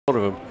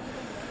of him.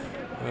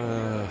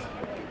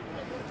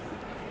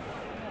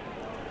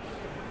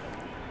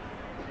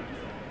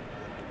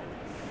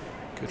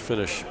 Good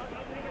finish.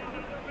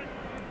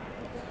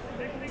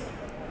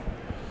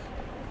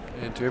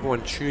 And to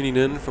everyone tuning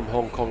in from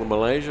Hong Kong and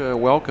Malaysia,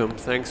 welcome.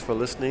 Thanks for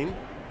listening.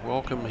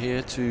 Welcome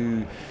here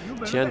to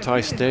Tian Tai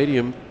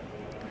Stadium.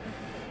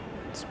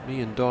 It's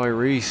me and Di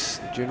Reese,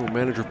 the General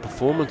Manager of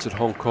Performance at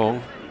Hong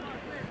Kong.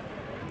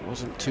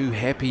 Wasn't too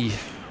happy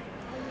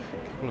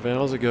a couple of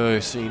hours ago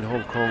seeing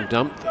Hong Kong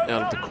dumped out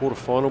of the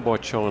quarterfinal by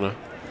China.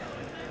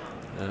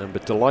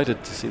 But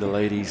delighted to see the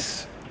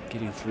ladies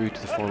getting through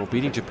to the final,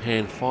 beating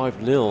Japan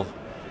 5-0.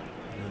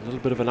 A little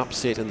bit of an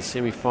upset in the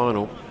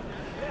semi-final.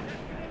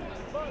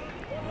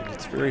 And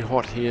it's very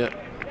hot here,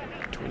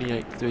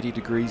 28, 30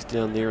 degrees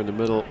down there in the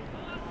middle.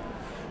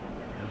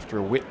 After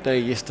a wet day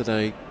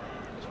yesterday,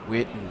 it's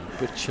wet and a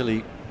bit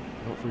chilly,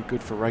 not very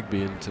good for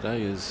rugby, and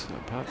today is,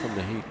 apart from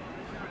the heat,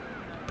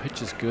 the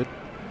pitch is good,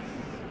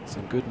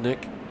 some good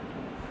nick.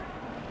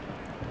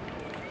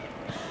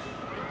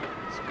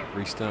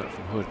 Restart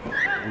from Hood.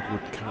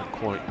 Woodward can't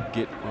quite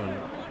get one,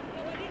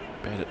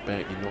 bat it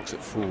back, he knocks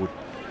it forward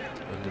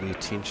under the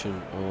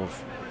attention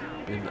of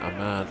Bin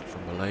Ahmad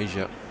from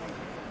Malaysia.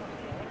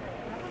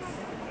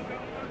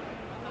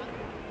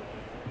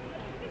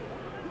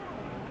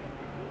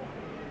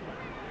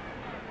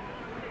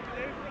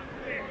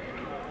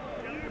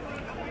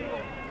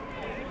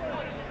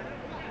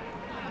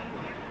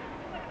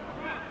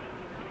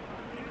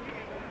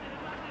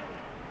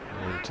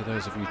 And to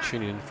those of you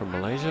tuning in from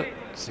Malaysia,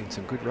 seen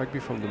some good rugby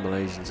from the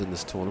Malaysians in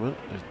this tournament.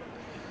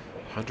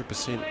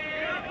 100%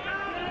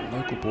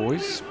 local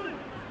boys.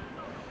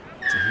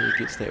 Tahir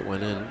gets that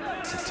one in.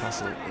 It's a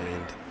tussle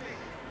and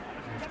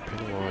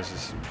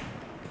penalises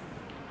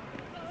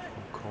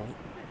Hong Kong.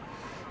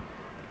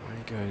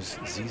 Away goes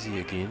Zizi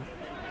again.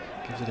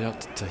 Gives it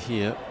out to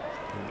Tahir.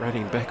 And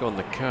running back on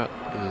the cut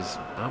is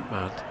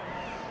Ahmad.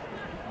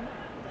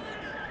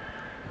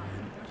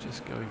 And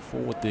just going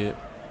forward there.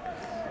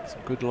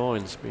 Some good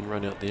lines being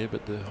run out there,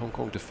 but the Hong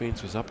Kong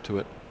defence was up to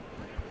it.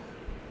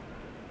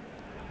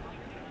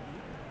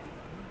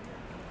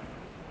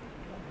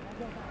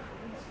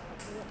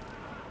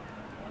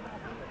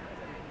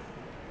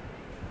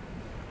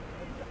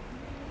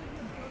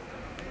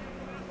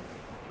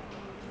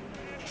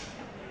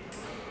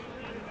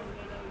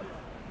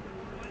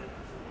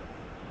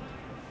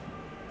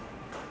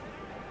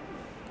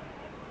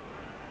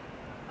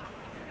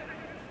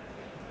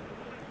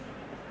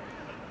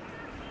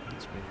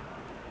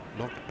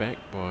 Knocked back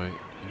by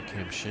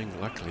Kam Shing,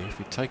 luckily. If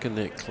he'd taken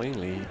that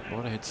cleanly, he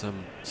might have had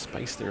some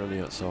space there on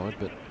the outside,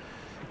 but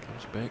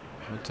comes back,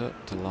 Hunter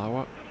to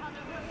Lawa.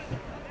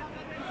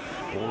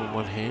 Ball in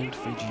one hand,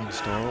 Fijian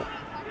style.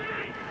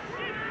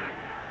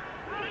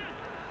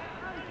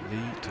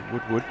 Lee to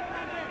Woodward,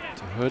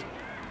 to Hood.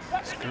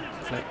 It's good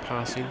flat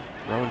passing.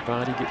 Rowan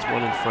Vardy gets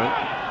one in front.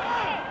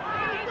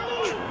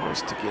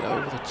 Tries to get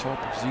over the top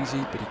of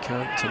Zizi, but he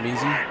can't.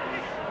 Tamizi.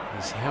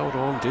 He's held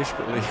on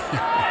desperately.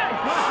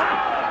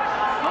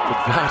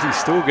 But Vardy's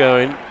still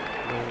going,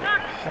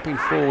 hopping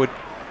forward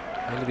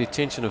under the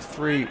attention of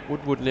three.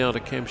 Woodward now to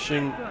Kam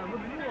Shing.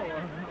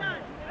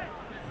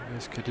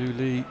 There's Kadu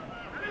Lee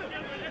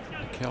from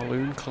the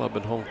Kowloon Club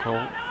in Hong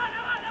Kong.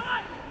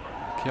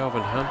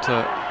 Calvin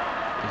Hunter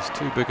is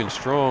too big and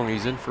strong.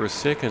 He's in for a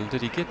second.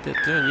 Did he get that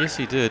down? Yes,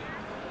 he did.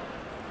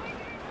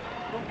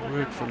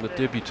 Work from the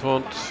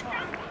debutante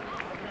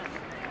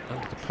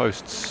under the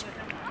posts.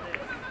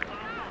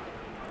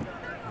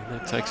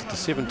 That takes it to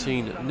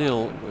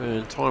 17-0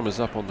 and time is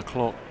up on the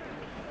clock.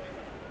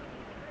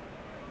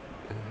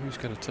 And who's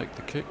going to take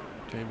the kick?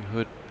 Jamie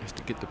Hood has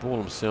to get the ball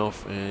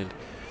himself, and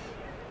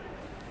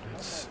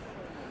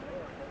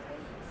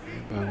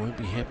Rambo won't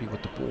be happy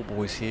with the ball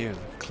boys here.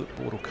 The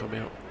clipboard will come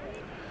out.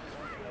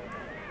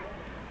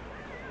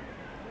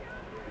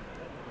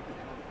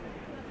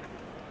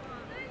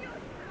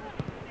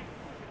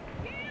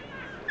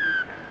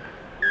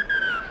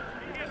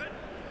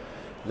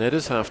 That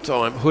is half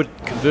time. Hood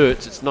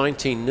converts. It's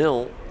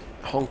 19-0.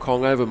 Hong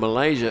Kong over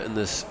Malaysia in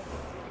this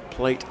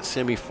plate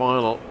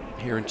semi-final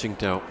here in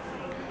Qingdao.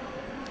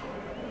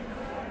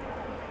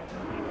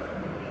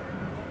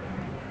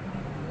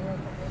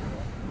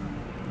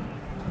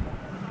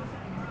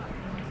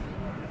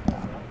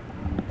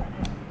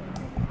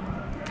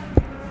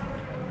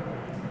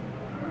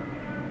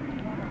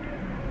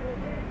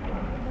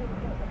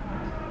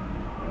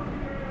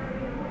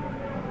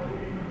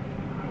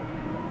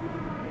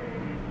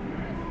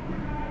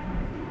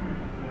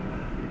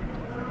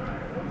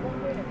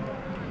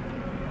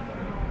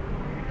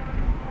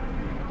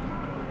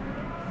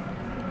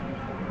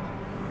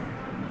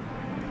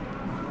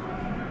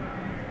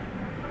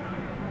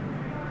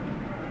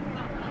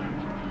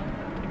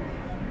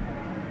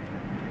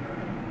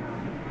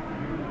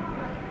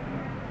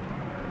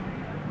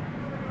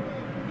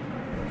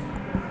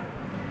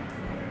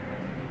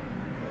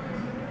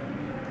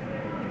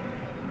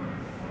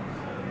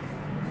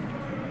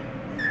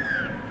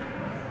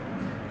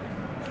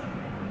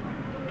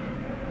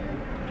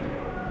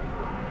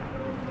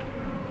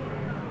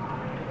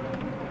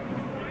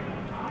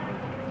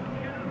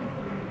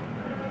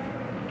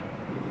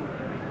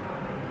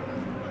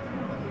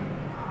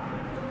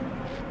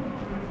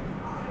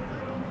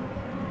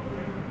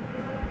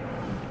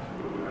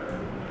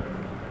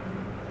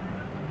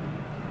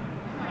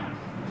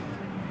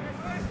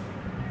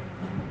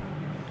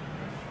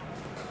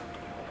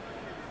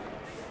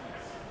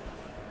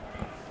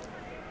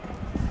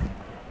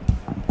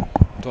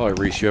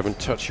 Reese, you haven't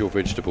touched your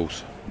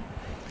vegetables.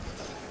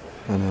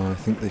 I know, I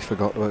think they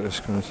forgot about us,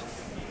 guys. I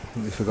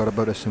think they forgot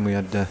about us, and we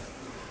had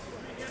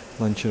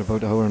lunch at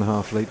about an hour and a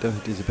half later.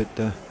 It is a bit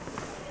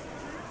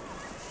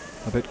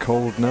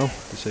cold now,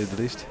 to say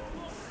the least.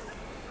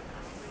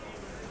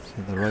 So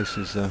the rice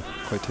is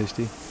quite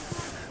tasty.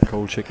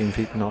 Cold chicken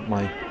feet, not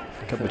my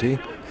cup of tea.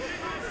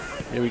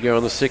 Here we go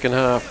in the second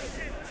half.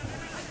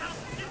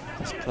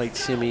 This plate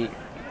semi.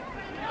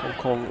 Hong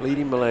Kong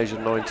leading Malaysia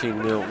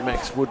 19-0.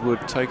 Max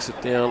Woodward takes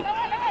it down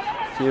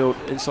field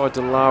inside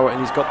to Lawa, and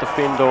he's got the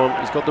fend on.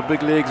 He's got the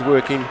big legs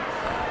working,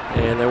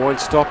 and they won't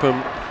stop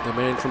him. The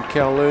man from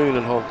Kowloon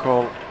in Hong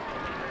Kong.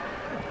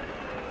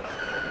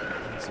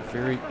 It's a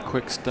very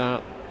quick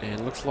start,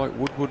 and looks like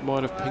Woodward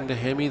might have pinged a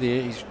hammy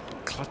there. He's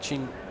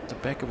clutching the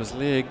back of his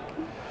leg.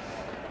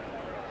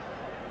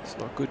 It's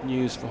not good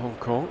news for Hong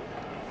Kong.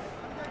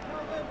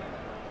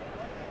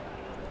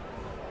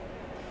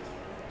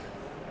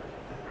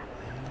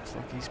 Looks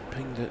like he's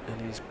pinged it,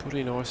 and he's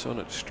putting ice on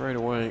it straight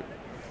away.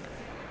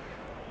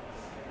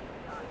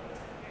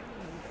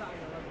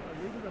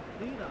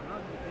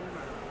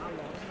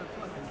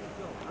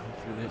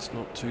 Hopefully that's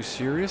not too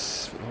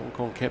serious for the Hong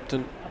Kong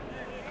captain.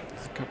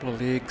 There's a couple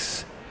of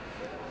legs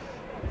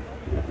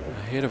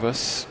ahead of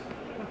us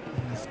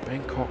with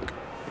Bangkok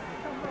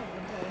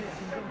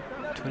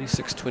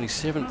 26th,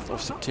 27th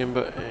of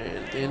September,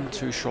 and then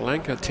to Sri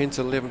Lanka 10th,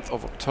 11th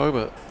of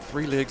October.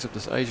 3 legs of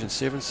this Asian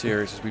 7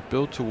 series as we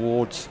build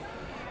towards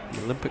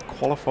the Olympic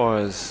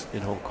qualifiers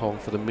in Hong Kong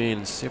for the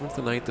men, 7th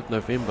and 8th of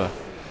November.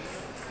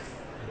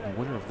 And the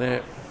winner of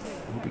that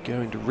will be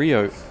going to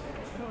Rio.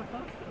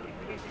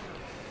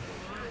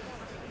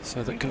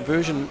 So the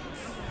conversion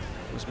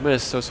was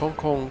missed, so it's Hong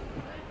Kong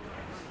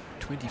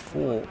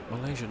 24,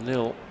 Malaysia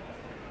 0.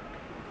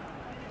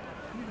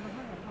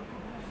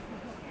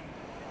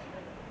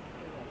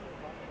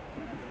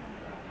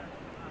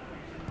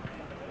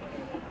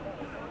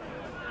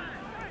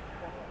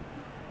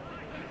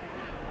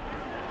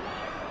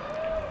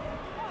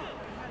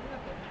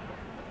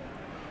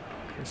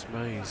 Chris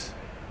Mays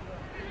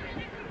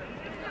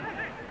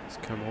has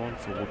come on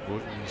for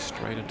Woodward, and he's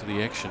straight into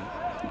the action.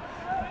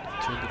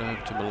 Turned it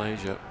over to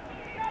Malaysia.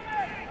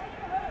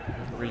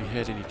 Haven't really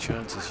had any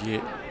chances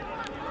yet.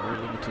 Very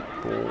limited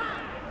ball.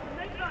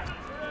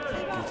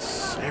 Gets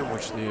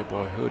sandwiched there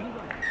by Hood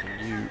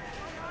and Yu.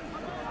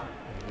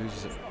 He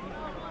loses it.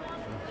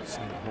 Oh,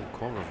 see that Hong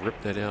Kong have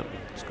ripped that out and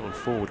it's gone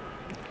forward.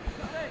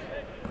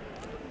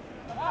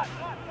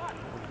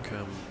 On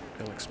come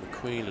Alex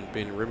McQueen and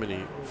Ben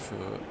Rimini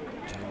for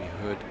Jamie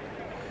Hood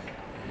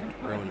and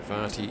Rowan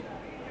Varty.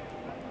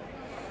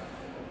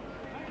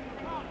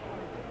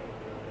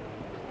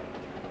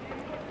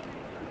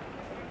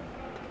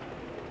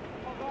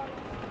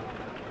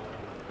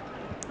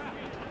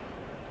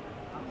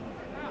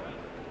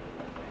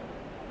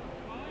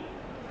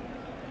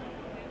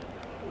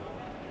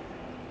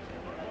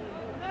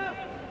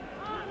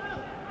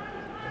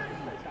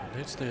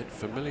 That's that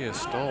familiar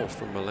style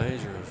from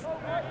Malaysia of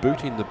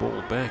booting the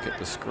ball back at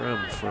the scrum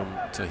from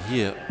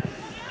Tahir.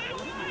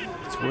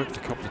 It's worked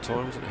a couple of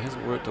times and it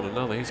hasn't worked on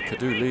another. Here's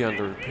Kadu Lee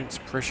under intense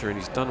pressure, and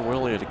he's done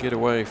well there to get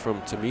away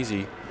from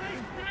Tamizi.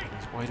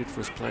 He's waited for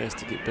his players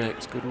to get back.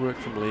 It's good work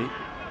from Lee.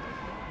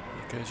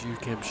 Here goes Yu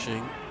Kam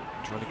Shing,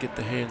 trying to get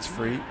the hands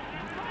free.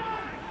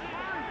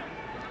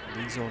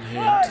 Lee's on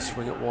hand to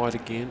swing it wide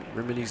again.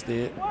 Rimini's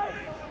there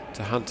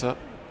to Hunter,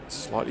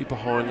 slightly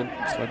behind him,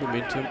 slow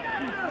momentum.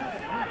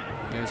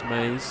 Here goes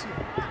Mays.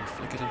 Can he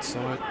flick it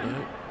inside?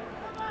 No.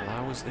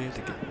 Lauer's there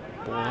to get the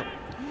ball up.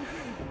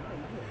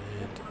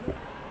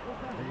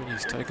 And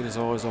he's taken his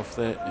eyes off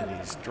that and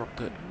he's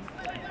dropped it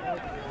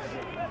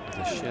into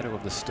the shadow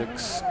of the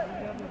sticks.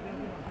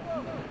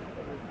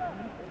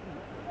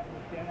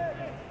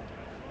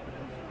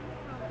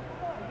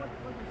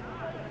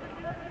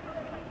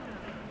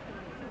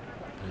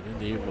 And in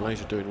the end,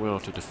 Malaysia doing well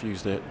to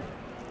defuse that.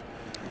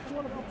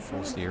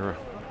 Force the error.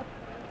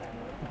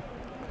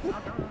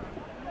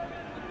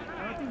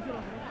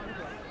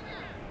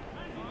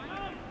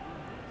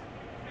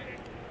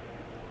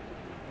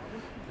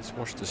 Let's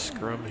watch the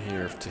scrum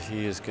here if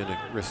Tahir's going to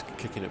risk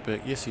kicking it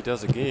back. Yes, he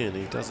does again.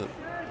 He does it.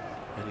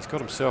 And he's got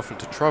himself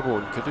into trouble,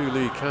 and Kadu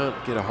Lee can't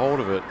get a hold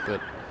of it,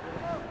 but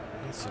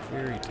it's a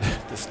very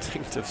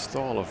distinctive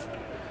style of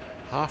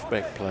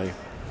halfback play.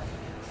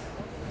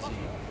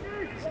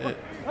 Is that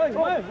an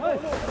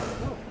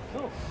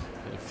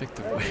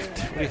effective way?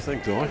 What do you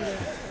think, Guy?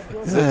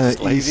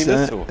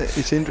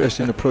 It's an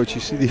interesting approach.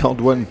 You see the odd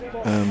one,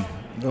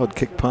 the odd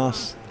kick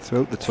pass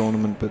throughout the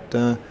tournament, but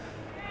the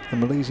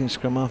Malaysian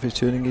scrum half is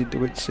turning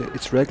into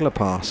its regular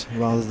pass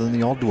rather than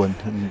the odd one,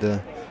 and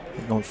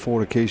on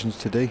 4 occasions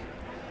today,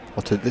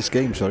 or to this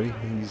game, sorry,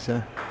 he's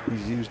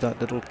used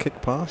that little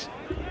kick pass.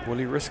 Will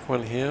he risk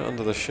one here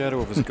under the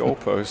shadow of his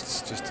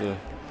goalposts? It's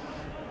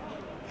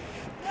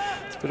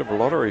a bit of a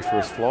lottery for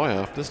his fly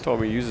half. This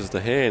time he uses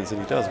the hands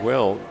and he does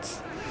well.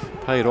 It's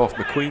paid off.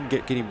 McQueen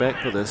getting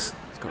back for this.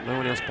 He's got no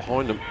one else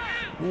behind him.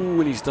 Ooh,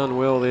 and he's done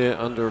well there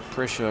under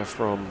pressure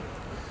from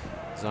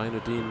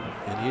Zainuddin,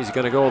 and he's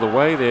going to go all the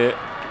way there.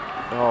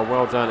 Oh,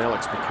 well done,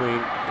 Alex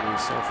McQueen. And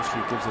he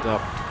selfishly gives it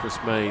up to Chris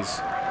Mays.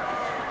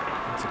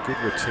 That's a good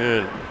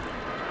return.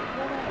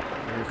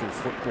 American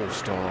football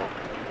style.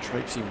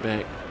 Traipsing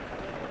back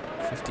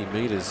 50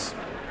 metres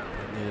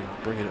and then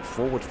bringing it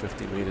forward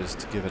 50 metres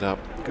to give it up.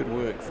 Good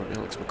work from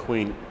Alex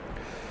McQueen.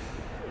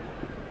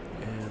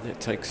 And that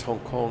takes Hong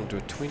Kong to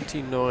a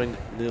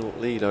 29-0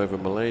 lead over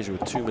Malaysia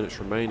with 2 minutes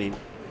remaining.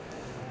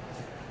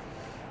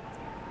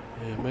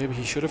 And maybe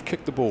he should have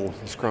kicked the ball,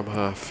 the scrum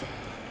half.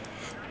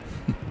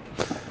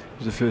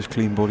 It was the first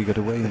clean ball he got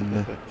away,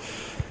 and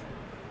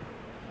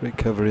great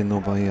cover in though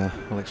by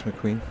Alex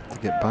McQueen to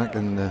get back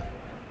and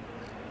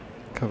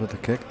cover the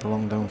kick, the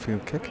long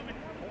downfield kick.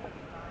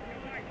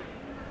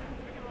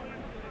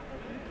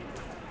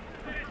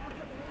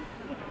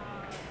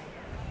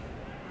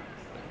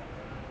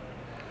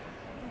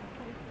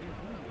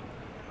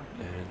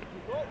 And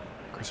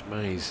Chris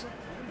Mays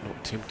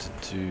not tempted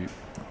to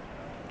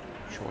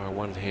try a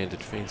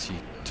one-handed fancy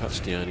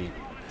touchdown. He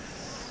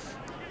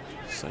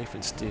safe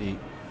and steady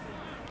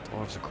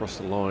dives across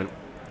the line.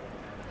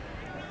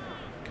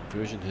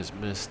 Conversion has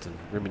missed, and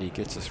Rimini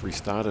gets us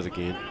restarted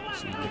again.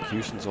 See Nick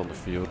Hewson's on the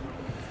field.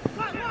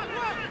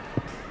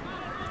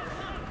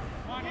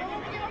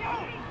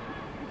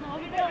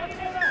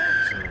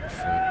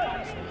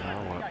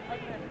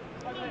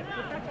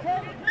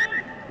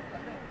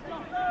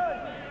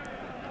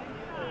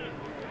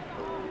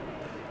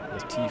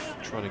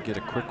 Latif trying to get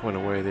a quick one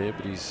away there,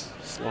 but he's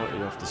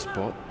slightly off the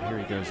spot. Here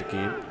he goes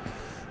again.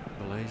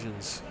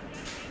 Malaysians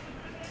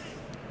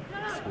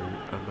through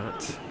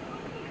Amat.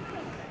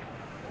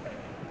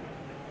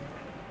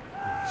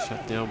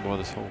 Shut down by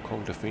this Hong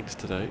Kong defence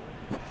today.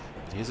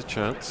 But here's a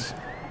chance.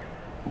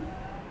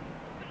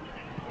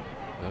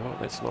 Oh,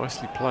 that's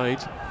nicely played.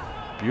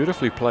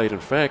 Beautifully played, in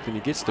fact, and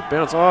he gets the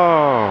bounce.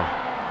 Oh,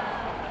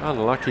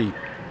 unlucky.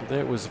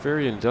 That was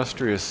very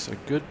industrious. A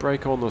good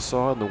break on the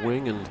side and the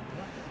wing, and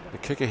the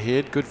kick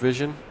ahead. Good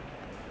vision.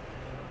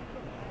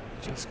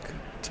 Just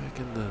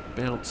taking the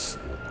bounce,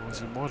 otherwise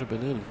he might have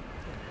been in.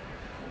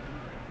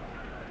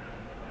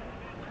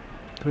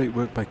 Great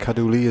work by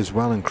Kaduli as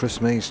well, and Chris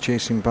Mays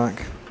chasing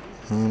back.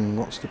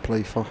 Lots to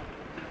play for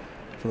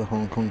the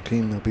Hong Kong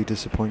team. They'll be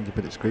disappointed,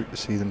 but it's great to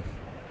see them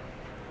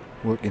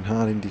working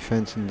hard in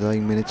defence in the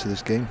dying minutes of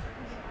this game.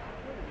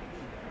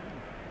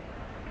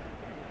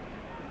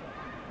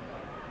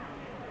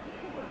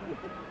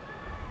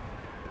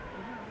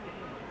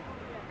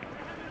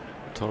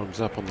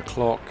 Time's up on the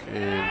clock,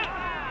 and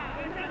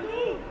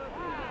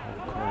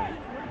Hong Kong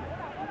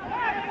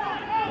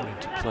wanting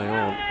to play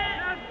on.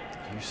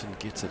 Hewson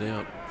gets it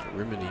out for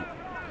Rimini.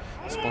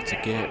 Spots a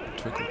gap,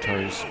 twinkle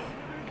toes.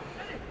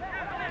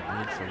 The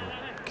man from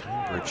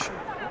Cambridge.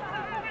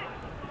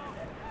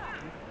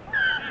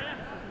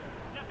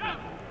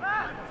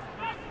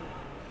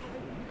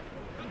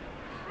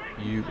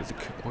 You with a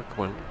quick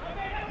one.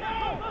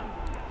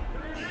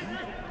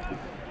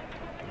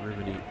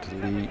 Rimini to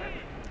Lee.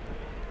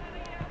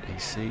 He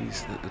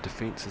sees that the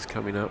defence is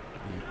coming up.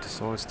 He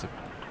decides to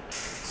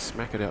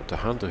smack it out to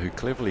Hunter, who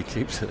cleverly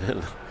keeps it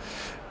in.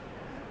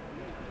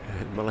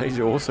 And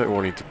Malaysia also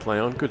wanting to play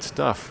on. Good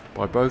stuff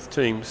by both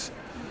teams.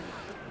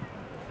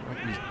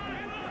 Rugby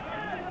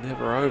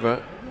never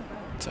over.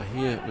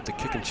 Tahir with the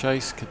kick and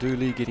chase.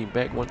 Kaduli getting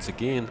back once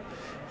again.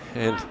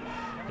 And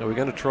are we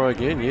going to try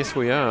again? Yes,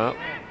 we are.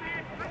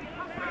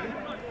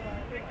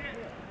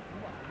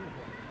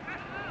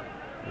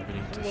 Moving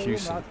into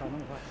Hewson.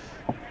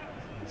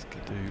 There's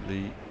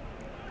Kaduli.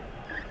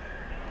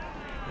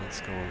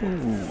 That's gone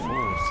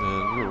forth.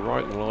 And we were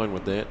right in line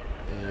with that.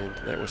 And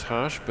that was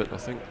harsh, but I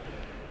think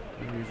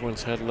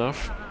everyone's had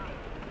enough.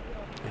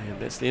 And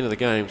that's the end of the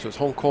game. So it's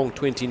Hong Kong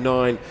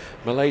 29,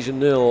 Malaysia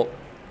 0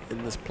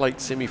 in this plate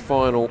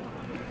semi-final.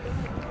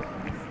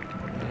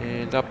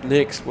 And up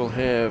next we'll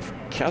have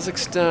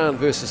Kazakhstan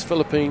versus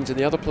Philippines in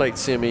the other plate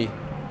semi.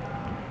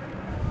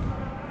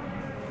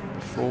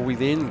 Before we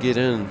then get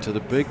into the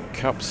big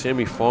cup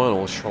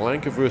semi-final, Sri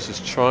Lanka versus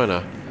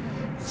China,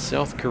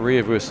 South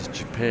Korea versus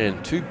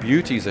Japan. Two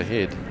beauties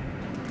ahead.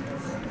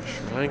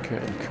 Sri Lanka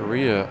and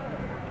Korea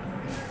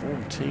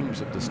form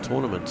teams of this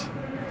tournament.